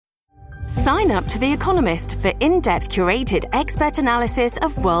Sign up to The Economist for in-depth curated expert analysis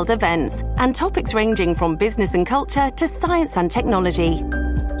of world events and topics ranging from business and culture to science and technology.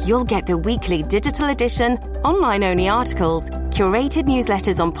 You'll get the weekly digital edition, online-only articles, curated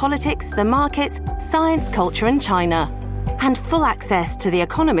newsletters on politics, the markets, science, culture and China, and full access to The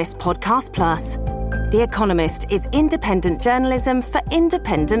Economist Podcast Plus. The Economist is independent journalism for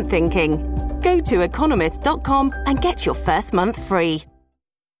independent thinking. Go to economist.com and get your first month free.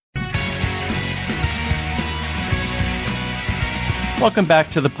 Welcome back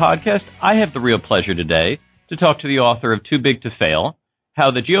to the podcast. I have the real pleasure today to talk to the author of Too Big to Fail,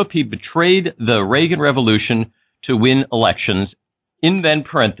 How the GOP Betrayed the Reagan Revolution to Win Elections, in then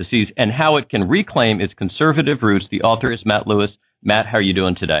parentheses, and how it can reclaim its conservative roots. The author is Matt Lewis. Matt, how are you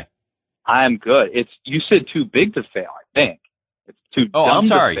doing today? I'm good. You said too big to fail, I think. It's too dumb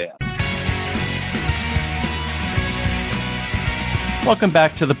to fail. Welcome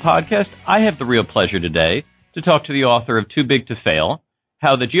back to the podcast. I have the real pleasure today to talk to the author of Too Big to Fail,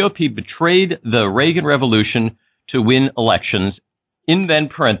 How the GOP Betrayed the Reagan Revolution to Win Elections, in then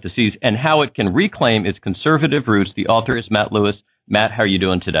parentheses, and how it can reclaim its conservative roots. The author is Matt Lewis. Matt, how are you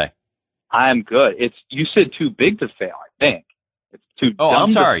doing today? I'm good. You said too big to fail, I think. It's too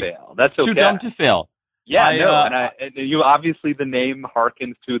dumb to fail. That's okay. Too dumb to fail. Yeah, and you obviously the name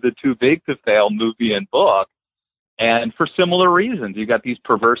harkens to the Too Big to Fail movie and book, and for similar reasons. You got these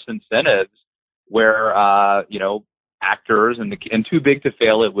perverse incentives where, actors and Too Big to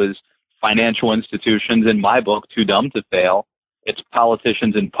Fail, it was financial institutions. In my book, Too Dumb to Fail, it's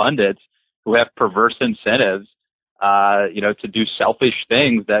politicians and pundits who have perverse incentives, to do selfish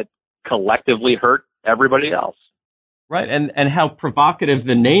things that collectively hurt everybody else. Right. And how provocative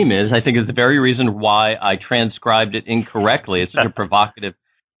the name is, I think, is the very reason why I transcribed it incorrectly. It's such a provocative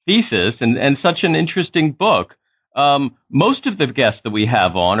thesis and such an interesting book. Most of the guests that we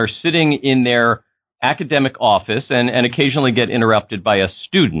have on are sitting in their academic office and occasionally get interrupted by a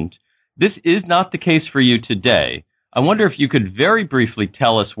student. This is not the case for you today. I wonder if you could very briefly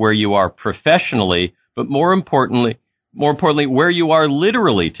tell us where you are professionally, but more importantly, where you are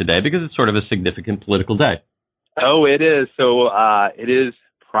literally today, because it's sort of a significant political day. Oh, it is. So it is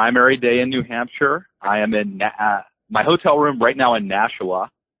primary day in New Hampshire. I am in my hotel room right now in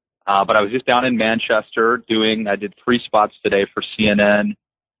Nashua. But I was just down in Manchester I did 3 spots today for CNN,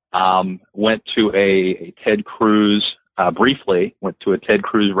 went to a Ted Cruz, briefly, went to a Ted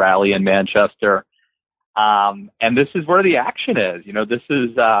Cruz rally in Manchester. And this is where the action is.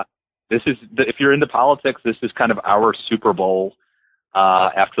 If you're into politics, this is kind of our Super Bowl,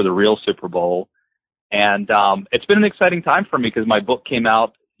 after the real Super Bowl. And, it's been an exciting time for me because my book came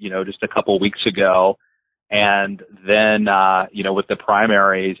out, just a couple of weeks ago. And then, with the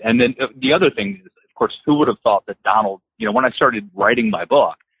primaries, and then the other thing is, of course, who would have thought that Donald, when I started writing my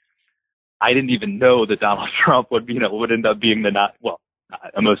book, I didn't even know that Donald Trump would end up being I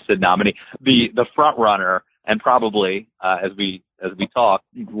almost said nominee, the front runner, and probably, as we talk,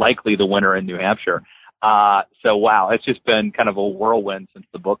 likely the winner in New Hampshire. So wow, it's just been kind of a whirlwind since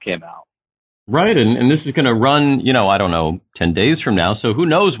the book came out. Right. And this is going to run, 10 days from now. So who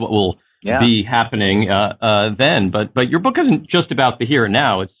knows what will be happening then. But your book isn't just about the here and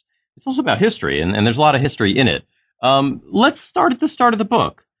now. It's also about history, and there's a lot of history in it. Let's start at the start of the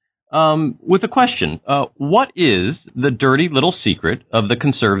book with a question. What is the dirty little secret of the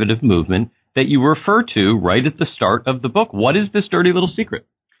conservative movement that you refer to right at the start of the book? What is this dirty little secret?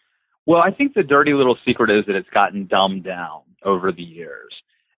 Well, I think the dirty little secret is that it's gotten dumbed down over the years.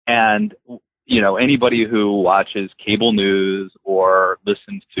 And, anybody who watches cable news or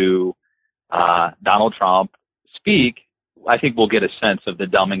listens to Donald Trump speak, I think we'll get a sense of the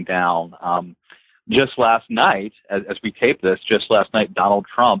dumbing down. Just last night, as we tape this, Donald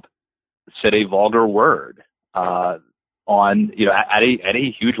Trump said a vulgar word at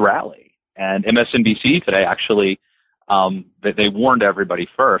a huge rally. And MSNBC today actually, they warned everybody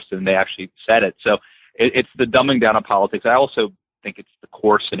first, and they actually said it. So it's the dumbing down of politics. I also think it's the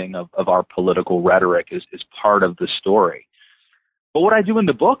coarsening of our political rhetoric is part of the story. But what I do in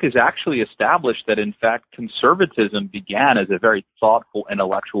the book is actually establish that, in fact, conservatism began as a very thoughtful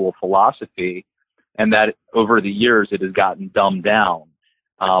intellectual philosophy, and that over the years it has gotten dumbed down.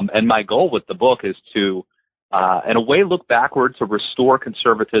 And my goal with the book is to, in a way, look backward to restore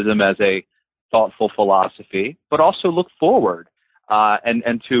conservatism as a thoughtful philosophy, but also look forward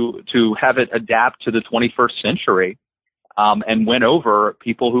and to have it adapt to the 21st century and win over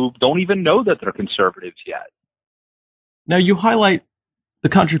people who don't even know that they're conservatives yet. Now, you highlight the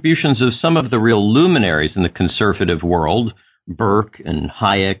contributions of some of the real luminaries in the conservative world, Burke and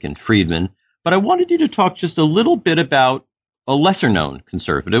Hayek and Friedman, but I wanted you to talk just a little bit about a lesser-known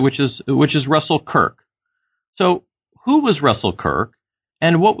conservative, which is Russell Kirk. So, who was Russell Kirk,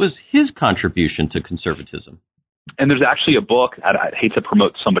 and what was his contribution to conservatism? And there's actually a book. I'd hate to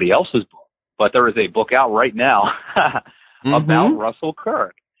promote somebody else's book, but there is a book out right now about Russell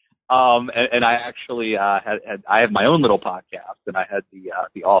Kirk. And I actually I have my own little podcast, and I had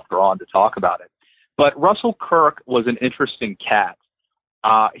the author on to talk about it. But Russell Kirk was an interesting cat.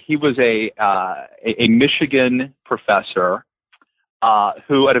 He was a Michigan professor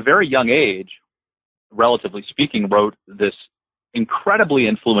who, at a very young age, relatively speaking, wrote this incredibly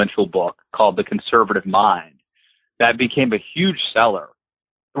influential book called The Conservative Mind that became a huge seller.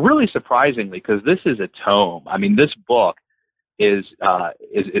 Really surprisingly, because this is a tome. I mean, this book is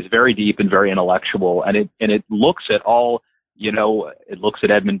very deep and very intellectual, and it looks at all, it looks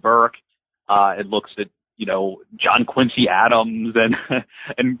at Edmund Burke, it looks at John Quincy Adams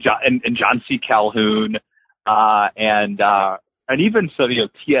and John C. Calhoun, and even so,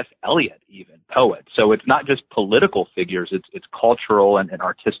 T.S. Eliot, even poet. So it's not just political figures; it's cultural and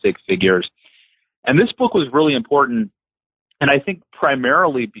artistic figures. And this book was really important, and I think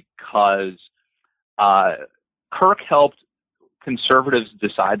primarily because Kirk helped conservatives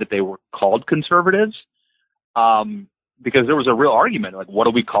decide that they were called conservatives, because there was a real argument, like, what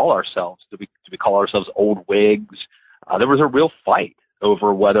do we call ourselves? Do we call ourselves old Whigs? There was a real fight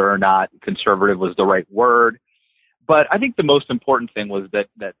over whether or not conservative was the right word. But I think the most important thing was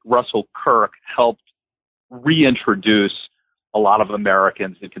that Russell Kirk helped reintroduce a lot of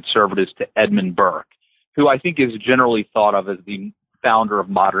Americans and conservatives to Edmund Burke, who I think is generally thought of as the founder of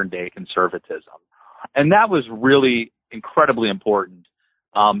modern day conservatism. And that was really incredibly important,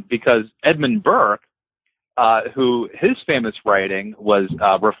 because Edmund Burke, who his famous writing was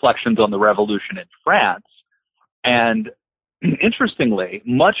Reflections on the Revolution in France. And interestingly,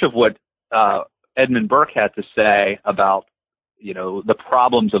 much of what Edmund Burke had to say about, the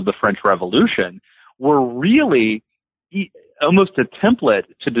problems of the French Revolution were really almost a template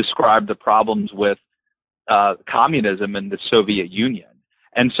to describe the problems with communism in the Soviet Union.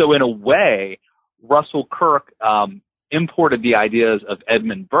 And so in a way, Russell Kirk imported the ideas of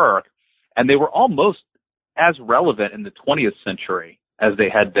Edmund Burke, and they were almost as relevant in the 20th century as they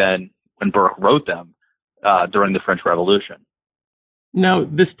had been when Burke wrote them during the French Revolution. Now,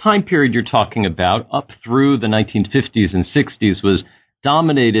 this time period you're talking about, up through the 1950s and 60s, was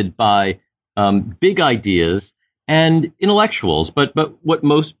dominated by big ideas and intellectuals. But what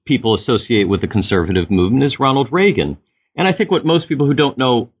most people associate with the conservative movement is Ronald Reagan. And I think what most people who don't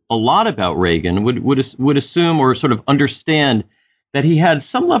know a lot about Reagan would assume or sort of understand that he had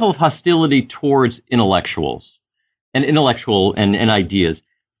some level of hostility towards intellectuals and ideas.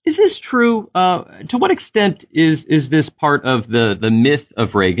 Is this true? To what extent is this part of the myth of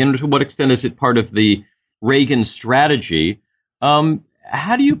Reagan? To what extent is it part of the Reagan strategy?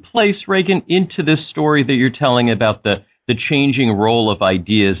 How do you place Reagan into this story that you're telling about the changing role of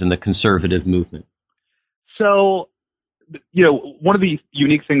ideas in the conservative movement? So, one of the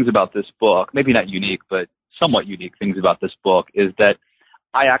unique things about this book, maybe not unique, but somewhat unique things about this book, is that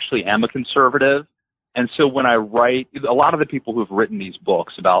I actually am a conservative. And so when I write, a lot of the people who've written these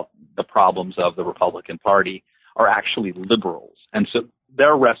books about the problems of the Republican Party are actually liberals. And so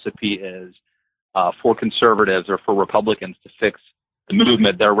their recipe is for conservatives or for Republicans to fix the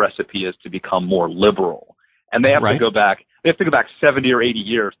movement. Their recipe is to become more liberal. And they have to go back 70 or 80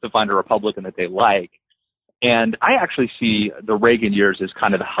 years to find a Republican that they like. And I actually see the Reagan years as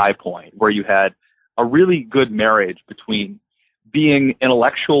kind of the high point, where you had a really good marriage between being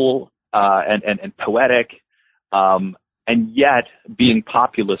intellectual and poetic, and yet being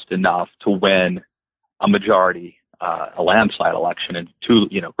populist enough to win a majority, a landslide election, and two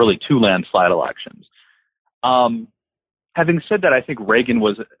landslide elections. Having said that, I think Reagan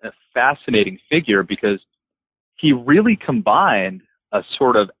was a fascinating figure because he really combined a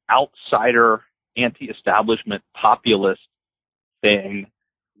sort of outsider, anti-establishment populist thing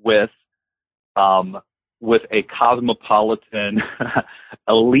with a cosmopolitan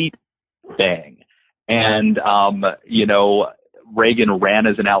elite thing. And, Reagan ran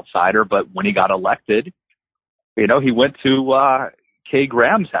as an outsider, but when he got elected, he went to Kay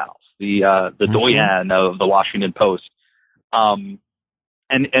Graham's house, the doyen of the Washington Post. And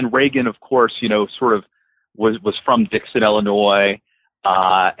Reagan, of course, sort of was from Dixon, Illinois,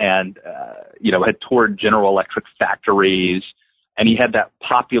 and had toured General Electric factories, and he had that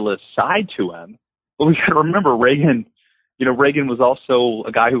populist side to him. But we got to remember, Reagan was also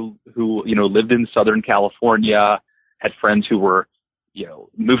a guy who lived in Southern California, had friends who were,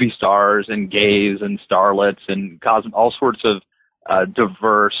 movie stars and gays and starlets and all sorts of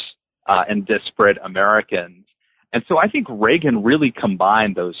diverse and disparate Americans. And so I think Reagan really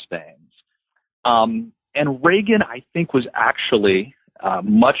combined those things. And Reagan, I think, was actually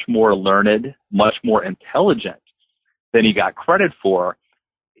much more learned, much more intelligent than he got credit for.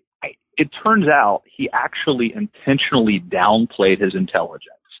 It turns out he actually intentionally downplayed his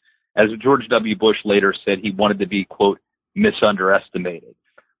intelligence. As George W. Bush later said, he wanted to be, quote, misunderestimated.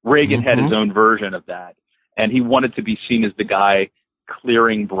 Reagan had his own version of that, and he wanted to be seen as the guy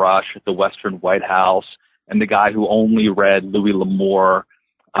clearing brush at the Western White House and the guy who only read Louis L'Amour,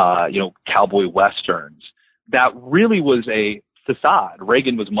 cowboy westerns. That really was a facade.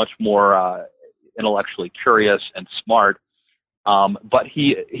 Reagan was much more intellectually curious and smart, but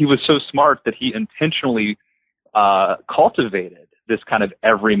he was so smart that he intentionally cultivated this kind of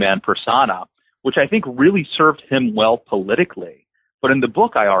everyman persona, which I think really served him well politically. But in the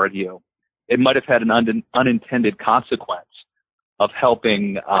book, I argue, it might have had an unintended consequence of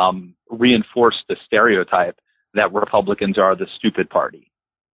helping reinforce the stereotype that Republicans are the stupid party.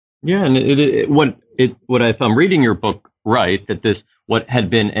 Yeah, and if I'm reading your book right, that this, what had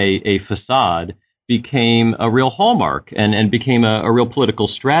been a facade, became a real hallmark and became a real political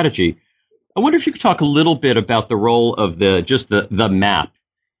strategy. I wonder if you could talk a little bit about the role of the map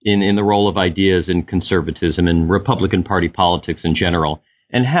in the role of ideas in conservatism and Republican Party politics in general,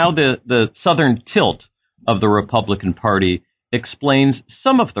 and how the southern tilt of the Republican Party explains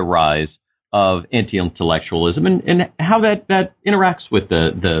some of the rise of anti-intellectualism and how that interacts with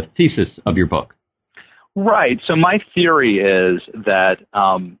the thesis of your book. Right. So my theory is that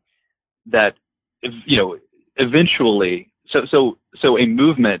eventually, so a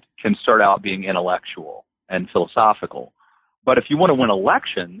movement can start out being intellectual and philosophical, but if you want to win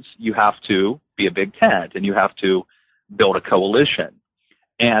elections, you have to be a big tent and you have to build a coalition.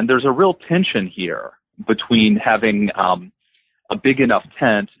 And there's a real tension here between having a big enough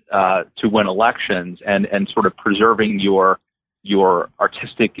tent to win elections and sort of preserving your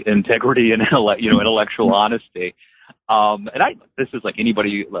artistic integrity and intellectual honesty. This is like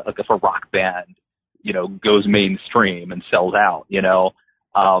anybody, like if a rock band goes mainstream and sells out,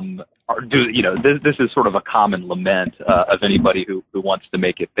 this is sort of a common lament of anybody who wants to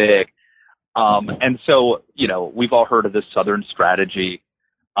make it big. And so, we've all heard of this Southern strategy,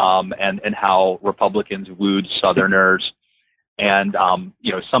 and how Republicans wooed Southerners. And,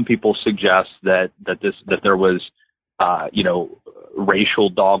 some people suggest that there was, racial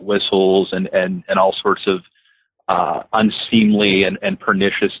dog whistles and all sorts of, unseemly and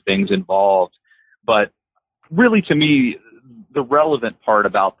pernicious things involved. But really, to me, the relevant part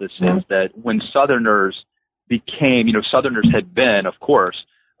about this is that when Southerners became, Southerners had been, of course,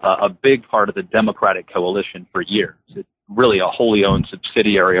 a big part of the Democratic coalition for years. It's really a wholly owned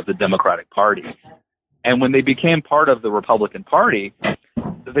subsidiary of the Democratic Party. And when they became part of the Republican Party,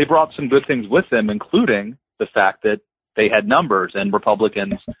 they brought some good things with them, including the fact that they had numbers and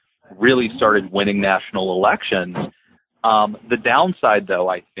Republicans really started winning national elections. The downside, though,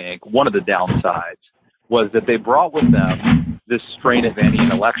 I think, one of the downsides was that they brought with them this strain of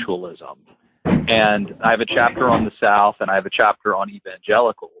anti-intellectualism. And I have a chapter on the South and I have a chapter on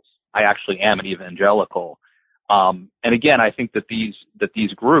evangelicals. I actually am an evangelical. And again, I think that these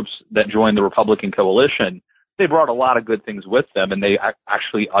groups that joined the Republican coalition, they brought a lot of good things with them, and they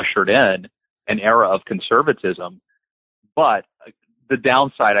actually ushered in an era of conservatism. But the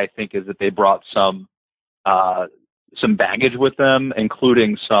downside, I think, is that they brought some baggage with them,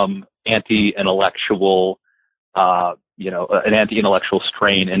 including some anti-intellectual, an anti-intellectual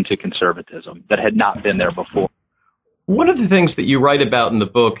strain into conservatism that had not been there before. One of the things that you write about in the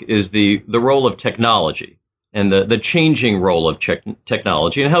book is the role of technology and the changing role of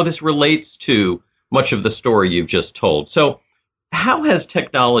technology and how this relates to much of the story you've just told. So how has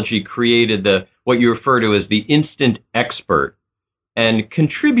technology created what you refer to as the instant expert and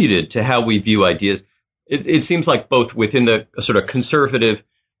contributed to how we view ideas? It seems like both within the sort of conservative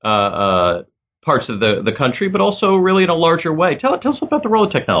parts of the country, but also really in a larger way. Tell us about the role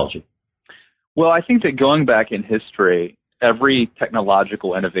of technology. Well, I think that going back in history, every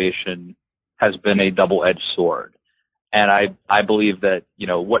technological innovation has been a double-edged sword. And I believe that,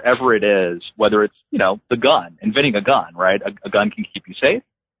 whatever it is, whether it's, the gun, inventing a gun, right? A gun can keep you safe,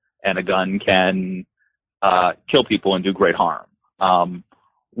 and a gun can kill people and do great harm.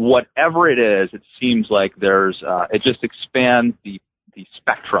 Whatever it is, it seems like it just expands the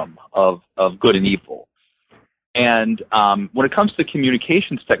spectrum of good and evil. And when it comes to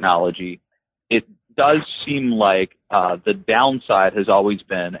communications technology, it does seem like the downside has always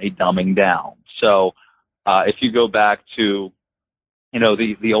been a dumbing down. So if you go back to,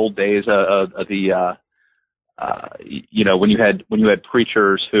 the old days of when you had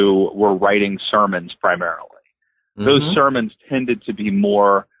preachers who were writing sermons primarily, those sermons tended to be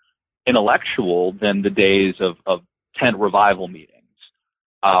more intellectual than the days of tent revival meetings,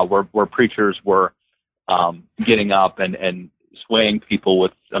 where preachers were getting up and swaying people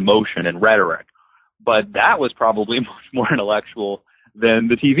with emotion and rhetoric. But that was probably much more intellectual than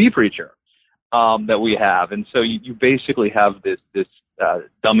the TV preacher that we have. And so you basically have this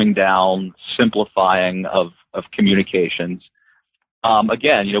dumbing down, simplifying of communications.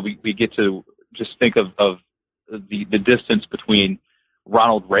 Again, we get to just think of the distance between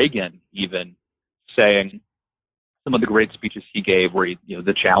Ronald Reagan even saying some of the great speeches he gave, where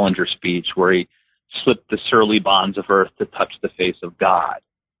the Challenger speech, where he slipped the surly bonds of earth to touch the face of God.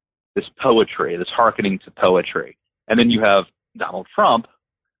 This poetry, this hearkening to poetry. And then you have Donald Trump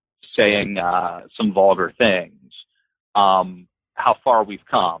saying some vulgar things, how far we've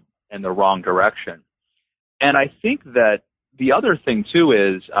come in the wrong direction. And I think that the other thing, too,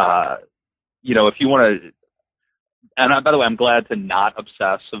 is, if you want to, and by the way, I'm glad to not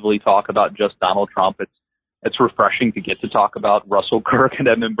obsessively talk about just Donald Trump. It's refreshing to get to talk about Russell Kirk and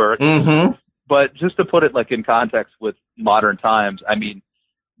Edmund Burke. But just to put it in context with modern times, I mean,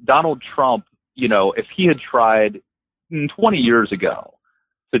 Donald Trump, if he had tried 20 years ago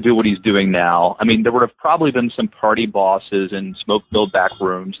to do what he's doing now, I mean, there would have probably been some party bosses in smoke-filled back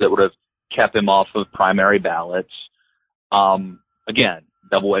rooms that would have kept him off of primary ballots. Again,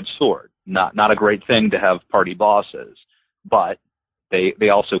 double-edged sword. Not a great thing to have party bosses, but they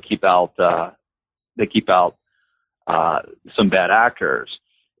also keep out some bad actors.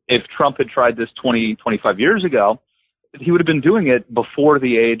 If Trump had tried this 20, 25 years ago, he would have been doing it before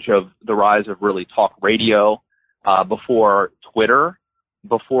the age of the rise of really talk radio, before Twitter,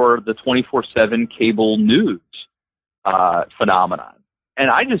 before the 24/7 cable news phenomenon. And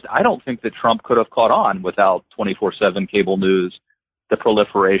I don't think that Trump could have caught on without 24/7 cable news, the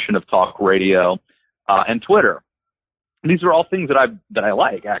proliferation of talk radio, and Twitter. And these are all things that I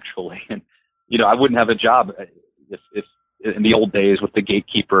like, actually. And I wouldn't have a job if in the old days with the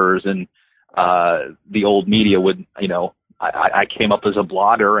gatekeepers and the old media would, I came up as a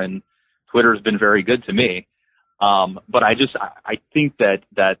blogger, and Twitter's been very good to me. But I think that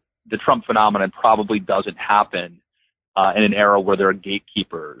the Trump phenomenon probably doesn't happen in an era where there are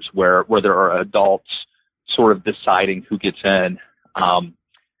gatekeepers, where there are adults sort of deciding who gets in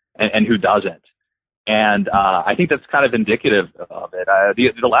and who doesn't. And I think that's kind of indicative of it.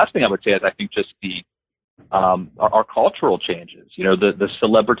 The last thing I would say is I think just our cultural changes. The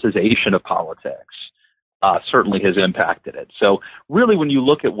celebritization of politics certainly has impacted it. So really, when you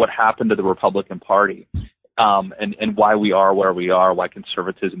look at what happened to the Republican Party and why we are where we are, why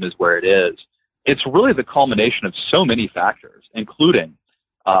conservatism is where it is, it's really the culmination of so many factors, including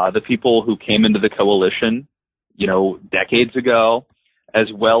the people who came into the coalition, decades ago, as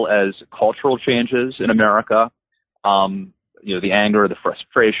well as cultural changes in America, the anger, the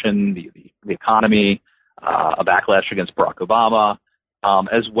frustration, the economy, a backlash against Barack Obama,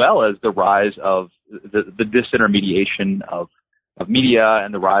 as well as the rise of the disintermediation of media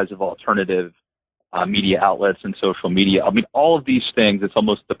and the rise of alternative media outlets and social media. I mean, all of these things, it's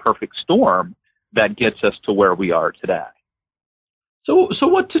almost the perfect storm that gets us to where we are today. So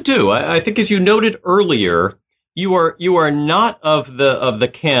what to do? I think, as you noted earlier, you are not of the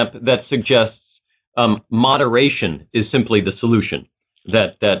camp that suggests moderation is simply the solution,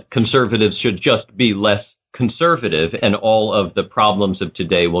 that conservatives should just be less conservative and all of the problems of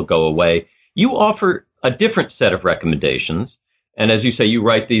today will go away. You offer a different set of recommendations, and as you say, you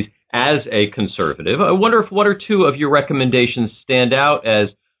write these as a conservative. I wonder if one or two of your recommendations stand out as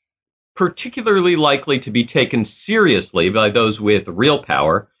particularly likely to be taken seriously by those with real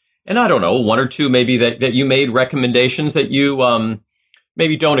power. And I don't know, one or two maybe that you made recommendations that you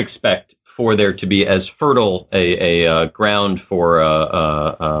maybe don't expect for there to be as fertile a ground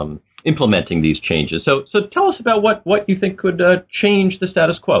for implementing these changes. So tell us about what you think could change the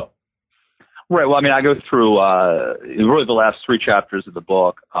status quo. Right. Well, I mean, I go through really the last three chapters of the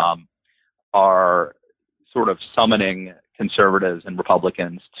book are sort of summoning conservatives and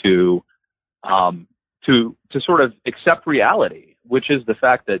Republicans to sort of accept reality, which is the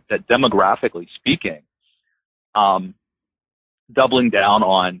fact that demographically speaking, doubling down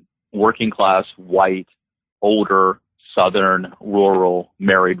on working class, white, older, Southern, rural,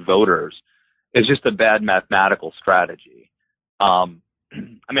 married voters is just a bad mathematical strategy. I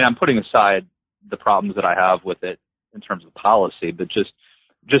mean, I'm putting aside the problems that I have with it in terms of policy, but just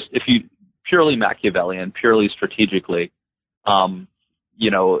if you purely Machiavellian, purely strategically,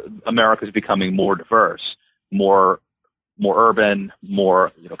 America is becoming more diverse, more urban,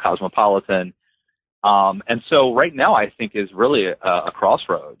 more cosmopolitan, and so right now I think is really a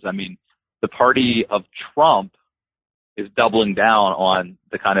crossroads. I mean, the party of Trump is doubling down on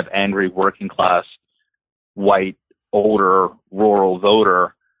the kind of angry working class, white, older, rural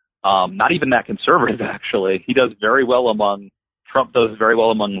voter. Not even that conservative, actually. Trump does very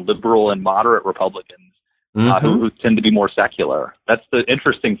well among liberal and moderate Republicans who tend to be more secular. That's the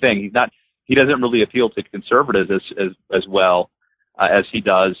interesting thing. He doesn't really appeal to conservatives as well as he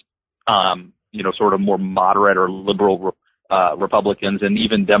does, sort of more moderate or liberal Republicans and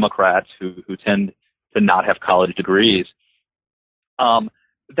even Democrats who tend to not have college degrees.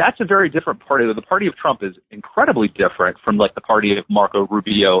 That's a very different party. The party of Trump is incredibly different from like the party of Marco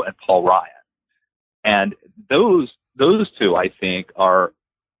Rubio and Paul Ryan. And those two, I think, I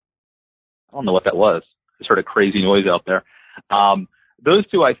don't know what that was. There's sort of crazy noise out there. Those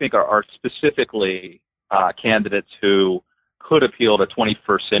two, I think, are specifically candidates who could appeal to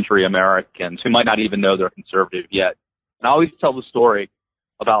 21st century Americans who might not even know they're conservative yet. And I always tell the story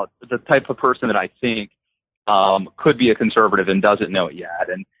about the type of person that I think could be a conservative and doesn't know it yet.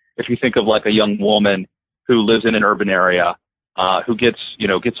 And if you think of like a young woman who lives in an urban area, who gets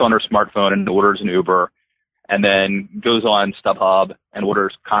on her smartphone and orders an Uber, and then goes on StubHub and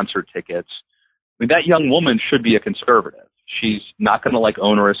orders concert tickets, I mean, that young woman should be a conservative. She's not going to like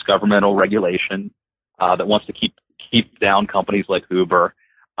onerous governmental regulation that wants to keep down companies like Uber.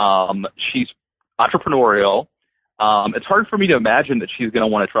 She's entrepreneurial. It's hard for me to imagine that she's going to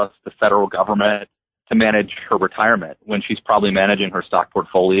want to trust the federal government to manage her retirement when she's probably managing her stock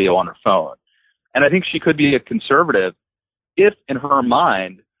portfolio on her phone. And I think she could be a conservative if, in her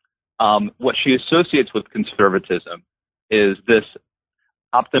mind, what she associates with conservatism is this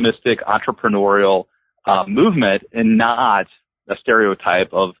optimistic entrepreneurial movement and not a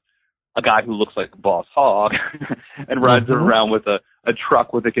stereotype of a guy who looks like a boss hog and rides around with a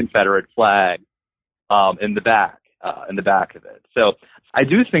truck with a Confederate flag in the back of it. So I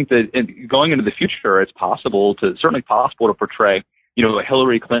do think that going into the future, it's certainly possible to portray, a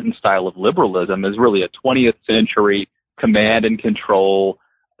Hillary Clinton style of liberalism as really a 20th century command and control,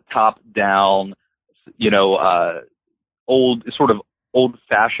 top down,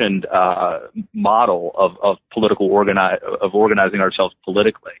 old-fashioned model of organizing ourselves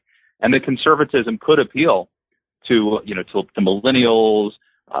politically, and that conservatism could appeal to millennials,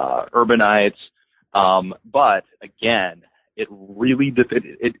 urbanites, but again, it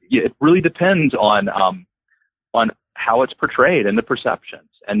really depends on how it's portrayed and the perceptions,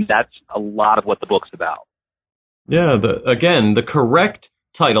 and that's a lot of what the book's about. Yeah, the correct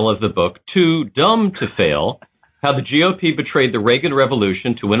title of the book, Too Dumb to Fail: How the GOP Betrayed the Reagan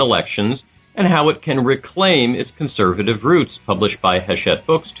Revolution to Win Elections and How It Can Reclaim Its Conservative Roots, published by Hachette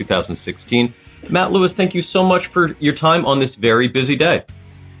Books, 2016. Matt Lewis, thank you so much for your time on this very busy day.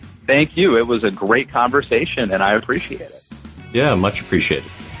 Thank you. It was a great conversation, and I appreciate it. Yeah, much appreciated.